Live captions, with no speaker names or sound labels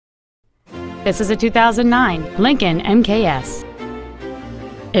This is a 2009 Lincoln MKS.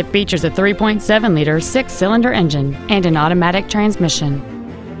 It features a 3.7-liter six-cylinder engine and an automatic transmission.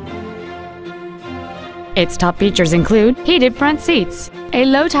 Its top features include heated front seats, a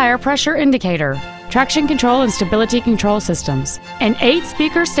low tire pressure indicator, traction control and stability control systems, an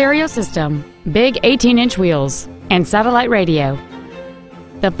 8-speaker stereo system, big 18-inch wheels, and satellite radio.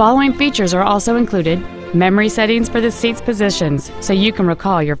 The following features are also included: memory settings for the seat's positions so you can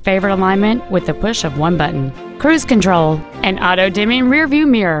recall your favorite alignment with the push of one button, cruise control, an auto-dimming rear-view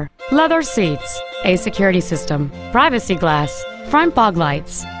mirror, leather seats, a security system, privacy glass, front fog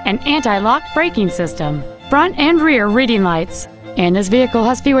lights, an anti-lock braking system, front and rear reading lights, and this vehicle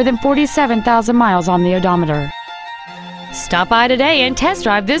has fewer than 47,000 miles on the odometer. Stop by today and test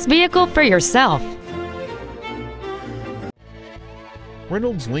drive this vehicle for yourself.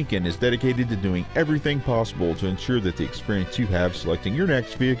 Reynolds Lincoln is dedicated to doing everything possible to ensure that the experience you have selecting your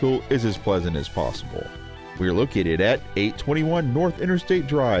next vehicle is as pleasant as possible. We are located at 821 North Interstate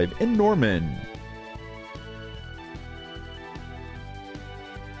Drive in Norman.